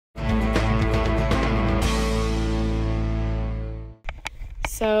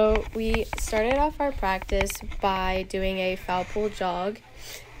So we started off our practice by doing a foul pole jog,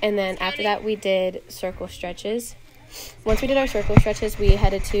 and then after that we did circle stretches. Once we did our circle stretches, we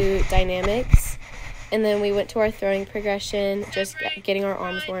headed to dynamics, and then we went to our throwing progression, just getting our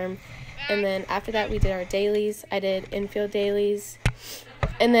arms warm. And then after that we did our dailies. I did infield dailies.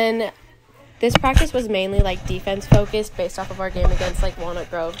 And then this practice was mainly like defense focused based off of our game against like Walnut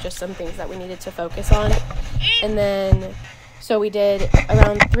Grove, just some things that we needed to focus on. And then so we did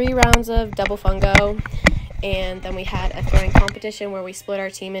around 3 rounds of double fungo, and then we had a throwing competition where we split our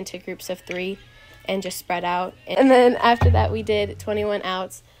team into groups of 3 and just spread out. And then after that we did 21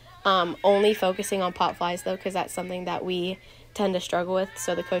 outs, only focusing on pop flies though, because that's something that we tend to struggle with,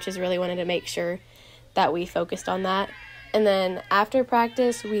 so the coaches really wanted to make sure that we focused on that. And then after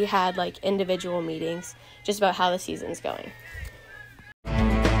practice we had like individual meetings just about how the season's going.